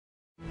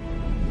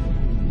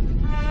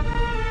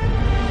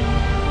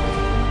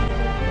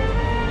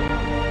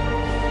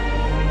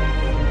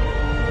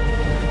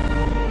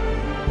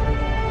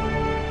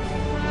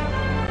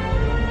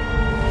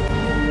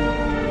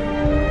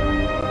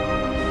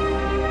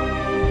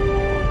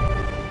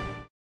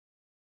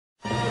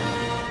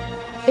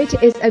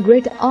It is a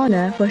great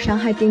honor for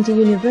Shanghai Dingji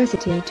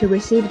University to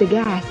receive the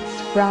guests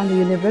from the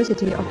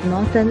University of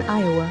Northern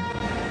Iowa.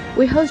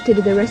 We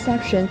hosted the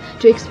reception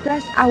to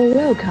express our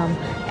welcome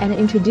and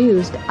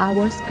introduced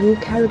our school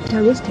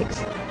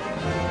characteristics.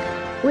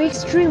 We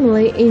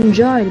extremely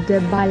enjoyed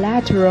the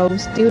bilateral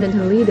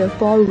student leader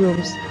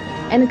forums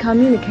and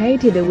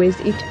communicated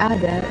with each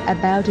other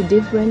about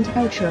different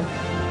culture.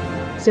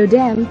 So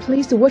then,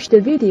 please watch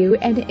the video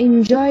and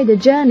enjoy the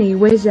journey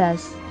with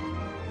us.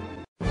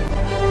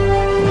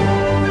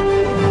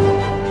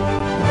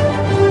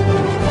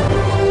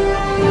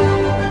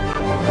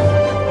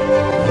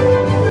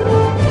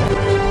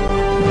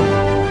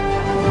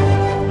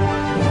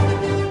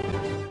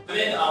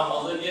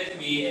 Olivia can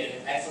be an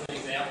excellent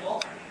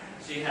example.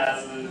 She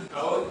has a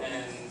coat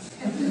and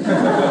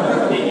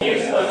the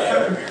ears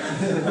whatever.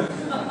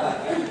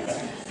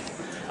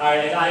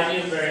 Alright, and hygiene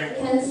is very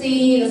important. You can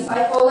see the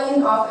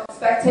cycling of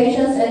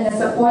expectations and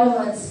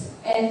disappointments.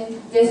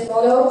 In this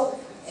model,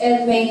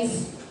 it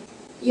means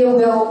you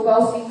will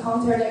both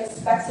encounter the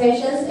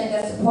expectations and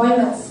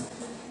disappointments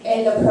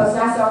in the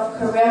process of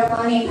career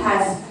planning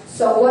path.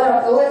 So what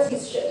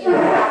abilities should you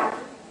have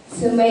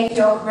to make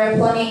your career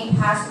planning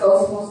path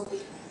go smoothly?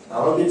 I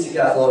want to get you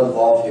guys a little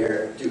involved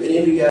here. Do any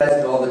of you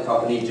guys know the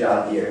company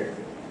John Deere?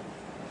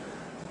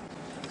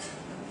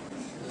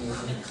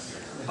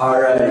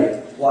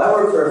 Alright. Well, I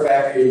work for a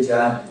factory in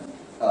John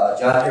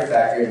Deere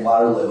factory in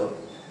Waterloo.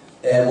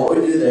 And what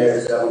we do there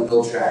is that we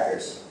build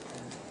tractors.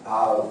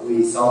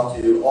 We sell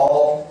them to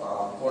all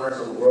corners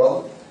of the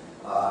world.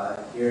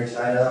 Here in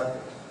China,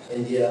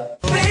 India.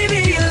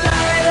 Baby, you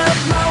light up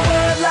my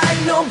world like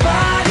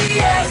nobody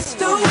else.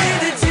 The way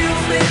that you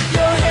flip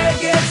your hair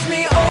gets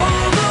me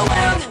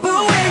overwhelmed. But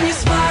when you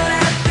smile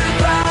at the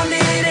ground,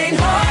 it ain't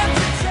hard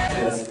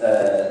to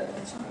tell.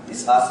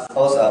 It's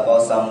also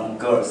about some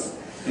girls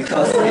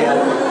because they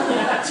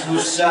are too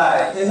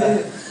shy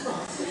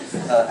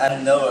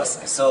and nervous.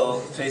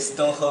 So please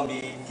don't hurt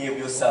me. Give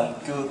you some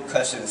good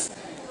questions.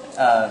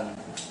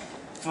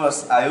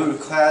 First, are you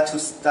required to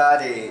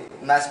study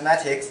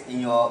mathematics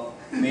in your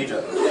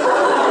major?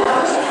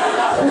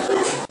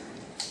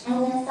 And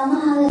when summer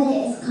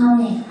holiday is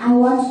coming, I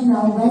want to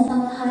know when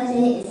summer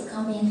holiday is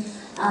coming.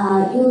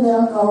 You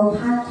will go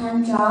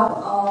part-time job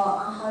or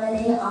on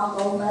holiday or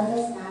go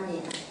further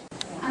study.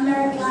 I'm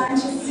very glad to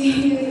see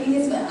you in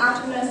this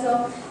afternoon.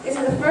 So, this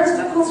is the first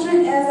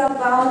question is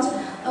about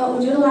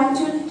would you like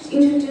to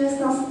introduce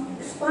some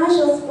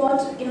special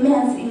sport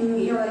events in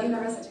your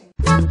university?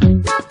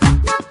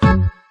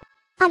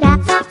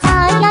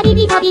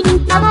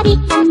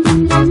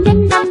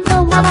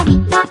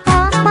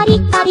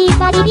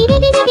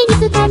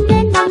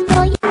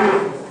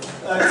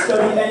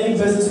 Study any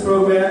business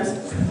programs,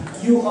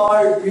 you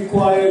are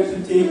required to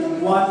take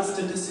one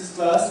statistics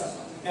class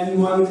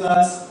and one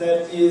class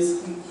that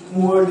is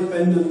more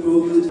dependent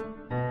probability.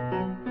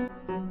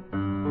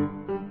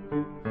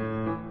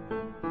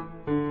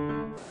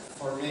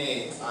 For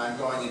me, I'm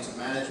going into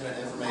management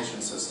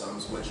information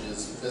systems, which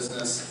is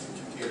business and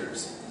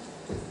computers.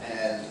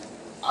 And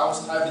I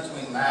was tied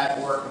between math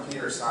or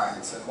computer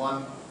science, and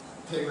one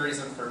big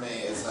reason for me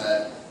is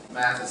that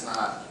math is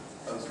not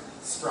a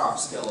strong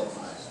skill of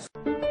mine.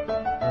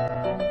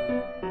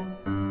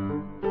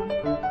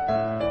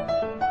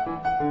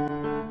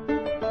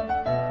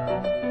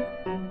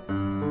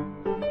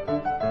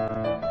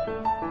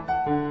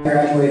 I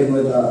graduated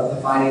with a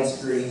finance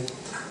degree,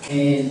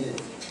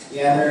 and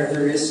yeah,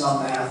 there is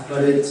some math,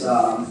 but it's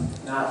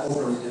not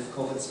overly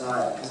difficult. It's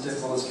not as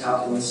difficult as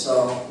calculus,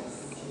 so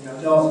you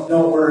know,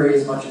 don't worry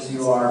as much as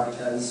you are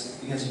because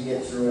you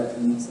get through it,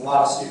 and a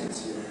lot of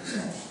students do.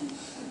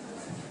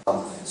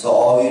 So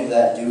all of you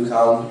that do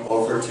come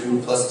over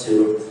 2 +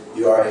 2,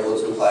 you are able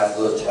to apply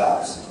for those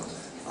jobs.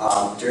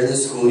 During the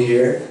school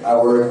year, I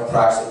work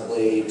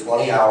approximately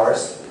 20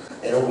 hours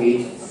in a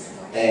week,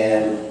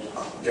 and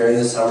during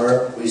the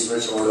summer, we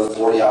switch over to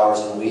 40 hours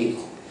in a week,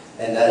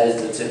 and that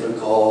is the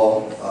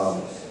typical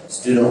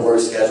student work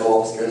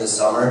schedule during the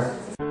summer.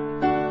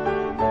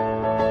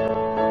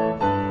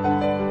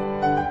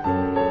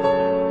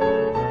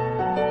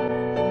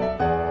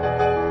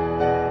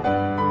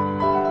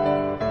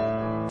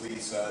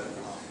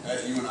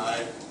 At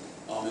UNI,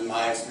 in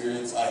my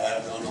experience, I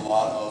have done a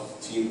lot of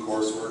team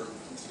coursework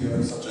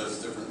together, such as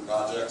different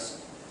projects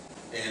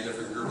and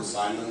different group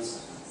assignments,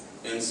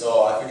 and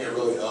so I think it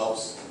really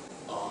helps.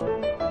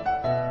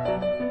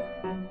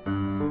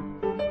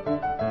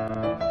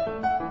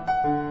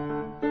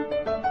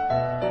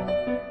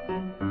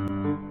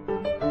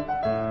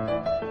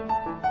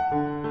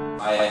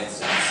 My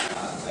instance,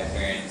 my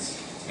parents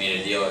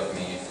made a deal with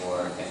me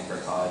for paying for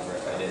college, where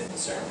if I did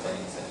certain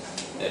things,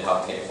 they'd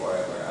help pay for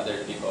it, where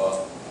other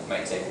people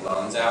might take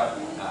loans out.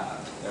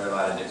 There are a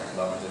lot of different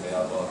loans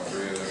available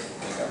through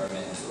the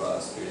government as well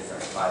as through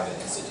different private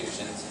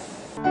institutions.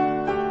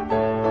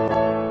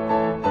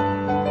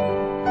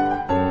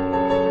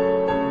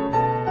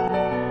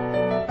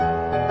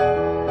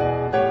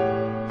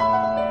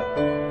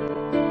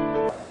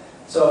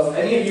 So if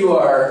any of you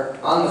are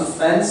on the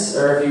fence,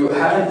 or if you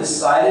haven't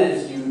decided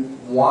if you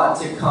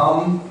want to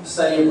come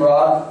study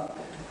abroad,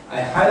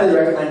 I highly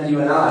recommend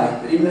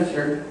UNI, but even if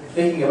you're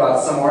thinking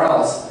about somewhere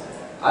else,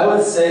 I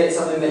would say it's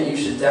something that you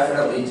should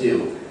definitely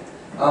do.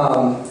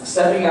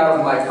 Stepping out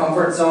of my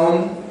comfort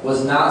zone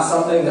was not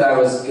something that I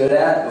was good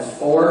at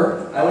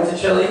before I went to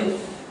Chile,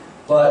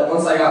 but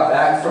once I got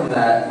back from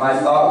that, my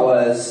thought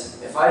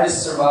was, if I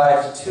just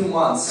survived 2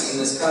 months in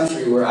this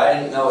country where I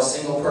didn't know a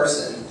single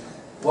person,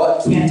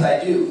 what can't I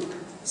do?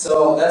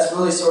 So that's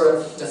really sort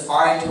of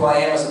defined who I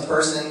am as a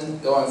person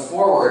going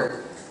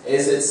forward,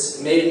 is it's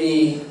made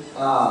me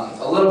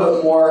a little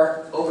bit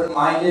more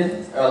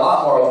open-minded, or a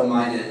lot more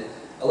open-minded,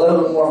 a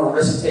little bit more of a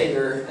risk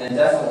taker, and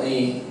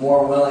definitely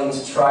more willing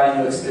to try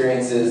new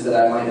experiences that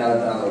I might not have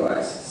done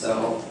otherwise.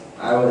 So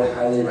I would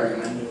highly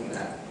recommend doing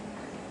that.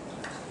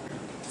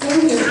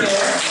 Thank you,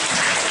 Jared.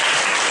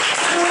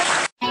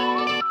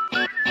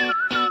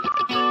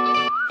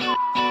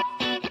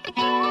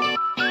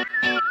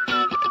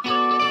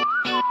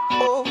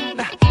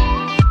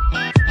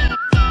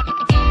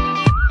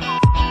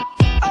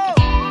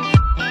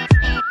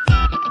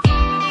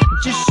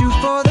 Just shoot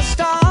for the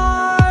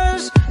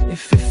stars.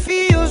 If it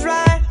feels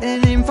right,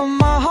 then aim for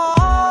my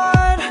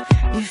heart.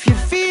 If you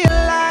feel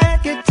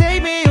like it,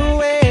 take me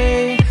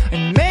away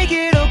and make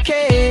it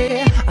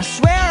okay. I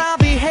swear I'll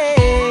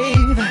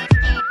behave.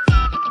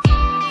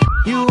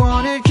 You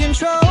wanted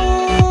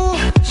control,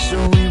 so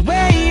we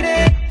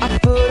waited. I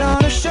put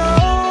on a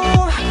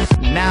show.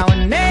 Now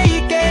we're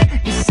naked.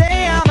 You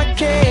say I'm a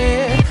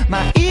kid.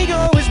 My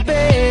ego is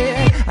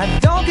big. I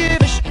don't give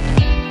a shit.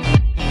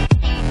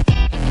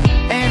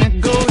 And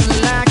it goes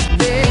like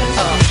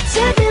this.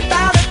 Take me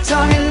by the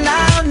tongue and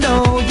I'll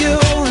know you.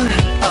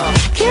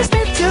 Kiss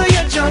me till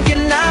you're drunk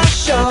and I'll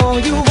show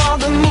you all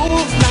the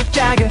moves like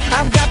Jagger.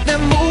 I've got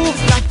them moves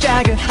like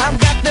Jagger. I've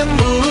got them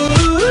moves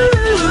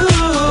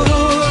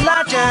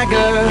like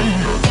Jagger.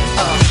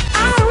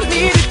 I don't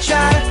need to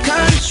try to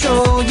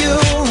control you.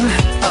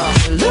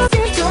 Look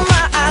into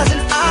my eyes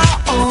and I'll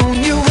own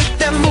you with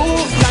them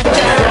moves like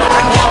Jagger.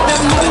 I got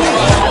them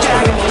moves like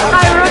Jagger.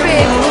 Hi, Ruby.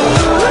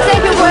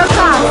 Thank you for your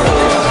class.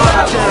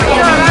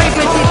 You're a very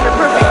good teacher.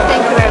 Perfect.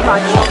 Thank you very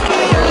much.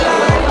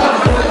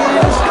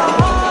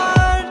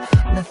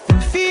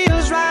 Nothing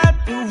feels right,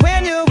 but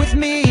when you're with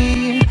me,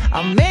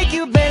 I'll make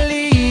you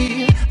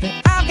believe that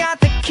I've got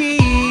the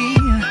key.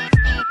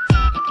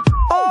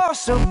 Oh,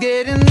 so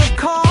get in the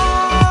car.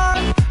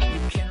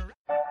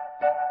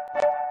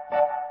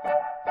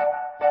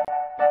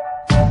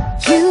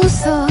 You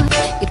thought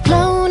you'd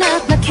blown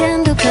out my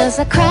candle, 'cause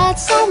I cried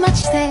so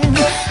much then.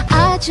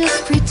 I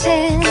just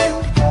pretend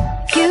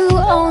you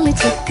only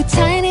took a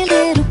tiny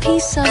little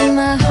piece of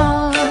my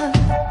heart.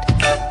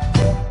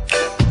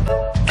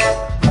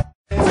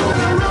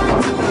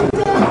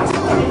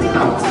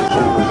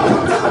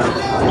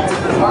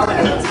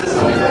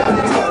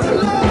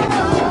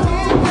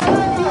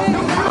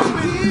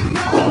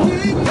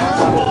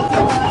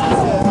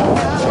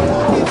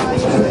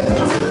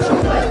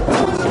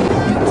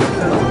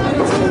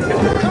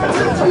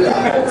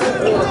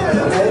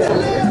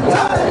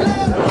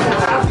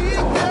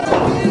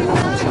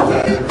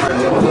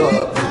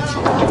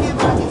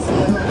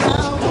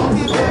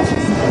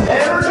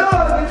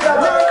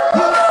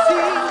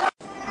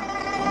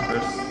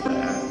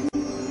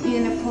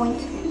 In a point.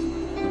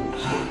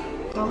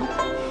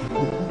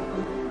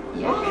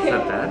 Yeah. Is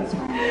that bad? So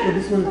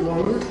this one's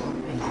longer?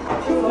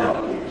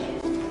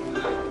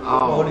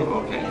 Oh,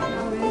 okay.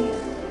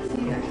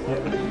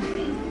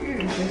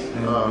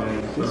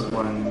 This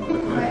one.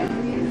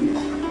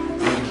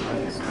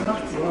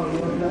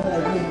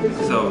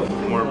 So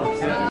more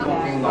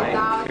like.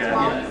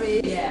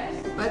 Yeah.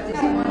 But this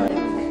one.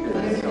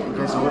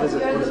 Okay, so what does it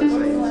say?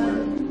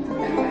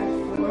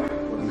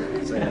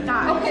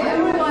 Okay,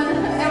 everyone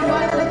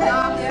look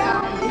down. Yeah.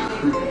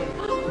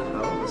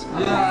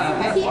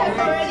 He has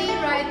already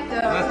read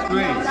the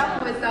stuff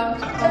without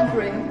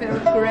conquering. Very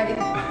great.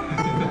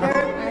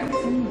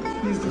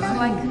 He's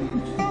like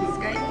this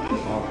guy.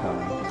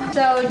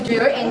 So, do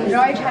you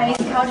enjoy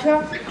Chinese culture?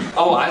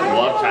 Oh, I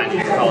love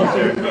Chinese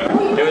culture.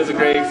 It was a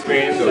great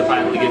experience to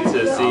finally get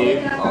to see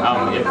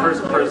in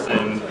first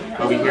person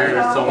what we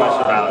hear so much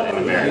about in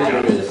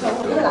America.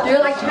 Do you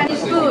like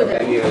Chinese food?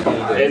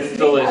 It's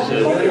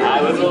delicious.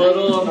 I was a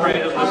little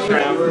afraid of the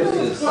shrimp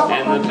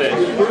and the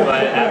fish,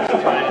 but after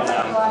trying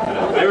them,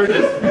 they were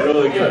just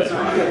really good.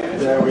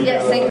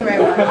 Yes, thank you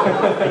very much.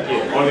 Thank you.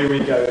 Only we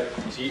got it.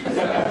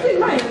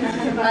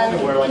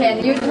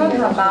 Can you talk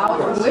about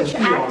which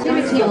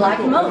activity you like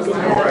most?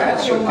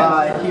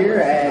 Here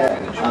at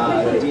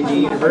DG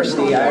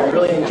University, I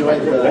really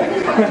enjoyed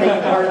taking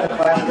part in the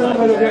class.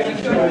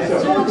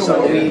 So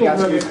we got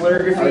some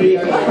calligraphy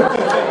and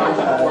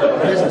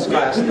business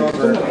class. Those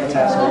were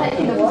fantastic.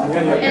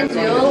 And do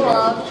you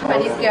love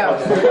Chinese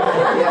girls?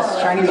 Yes,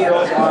 Chinese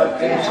girls are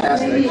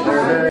fantastic.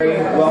 They're very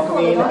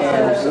welcoming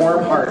and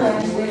warm-hearted.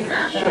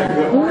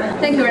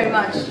 Thank you very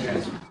much.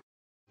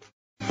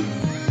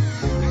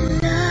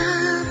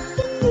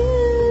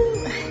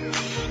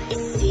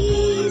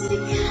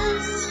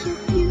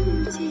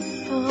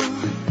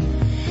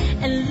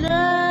 And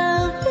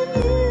love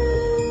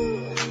you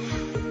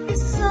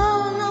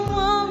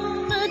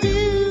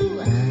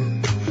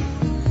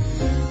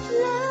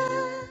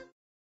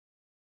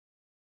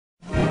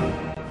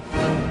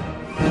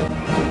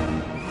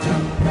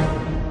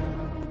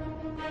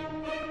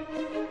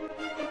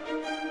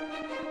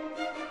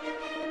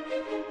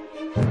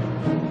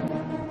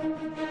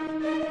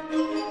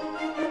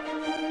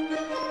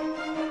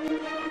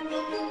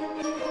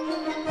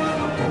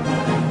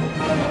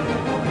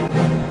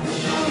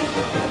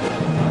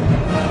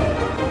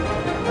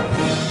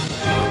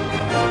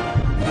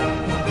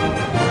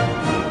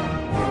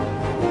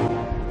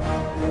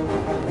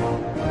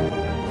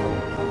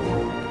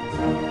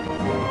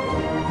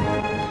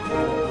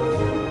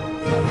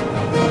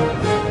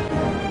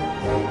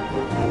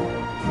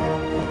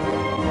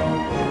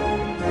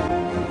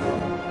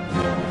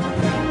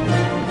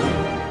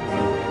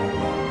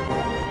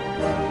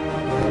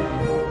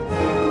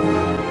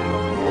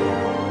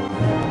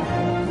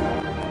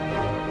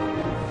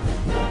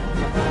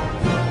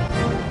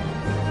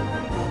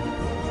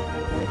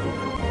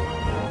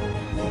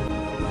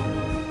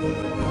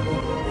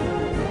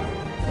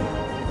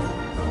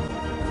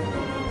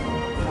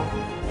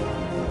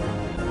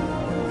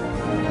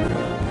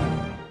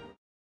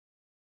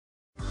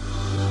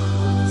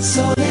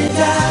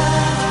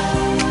Soledad,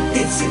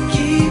 it's a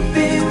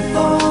keeping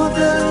for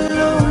the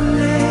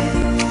lonely.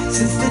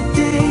 Since the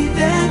day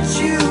that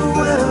you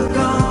were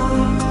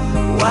gone,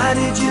 why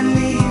did you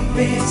leave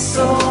me,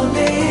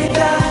 Soledad?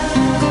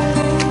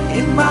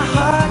 In my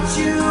heart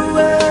you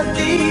were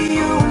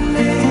the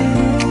only,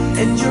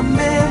 and your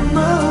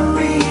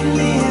memory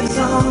lives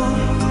on.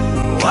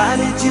 Why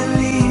did you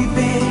leave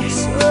me,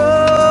 Soledad?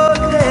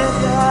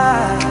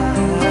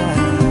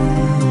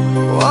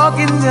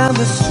 Walking down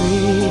the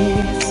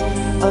streets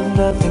of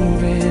nothing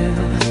real,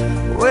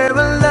 where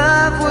our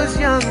love was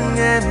young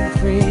and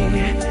free.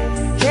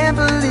 Can't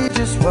believe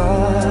just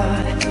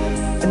what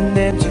an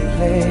empty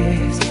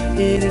place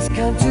it has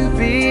come to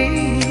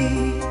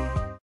be.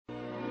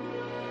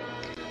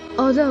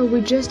 Although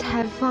we just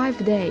have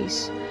 5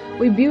 days,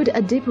 we built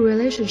a deep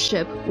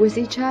relationship with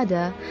each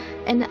other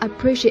and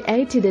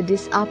appreciated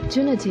this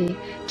opportunity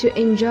to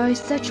enjoy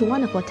such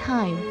wonderful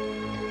time.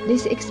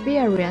 This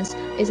experience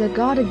is a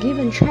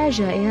God-given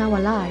treasure in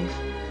our life.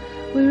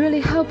 We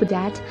really hope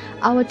that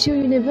our 2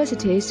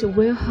 universities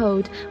will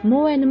hold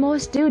more and more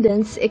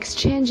students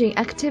exchanging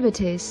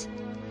activities,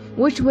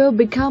 which will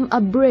become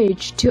a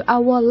bridge to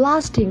our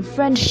lasting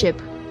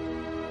friendship.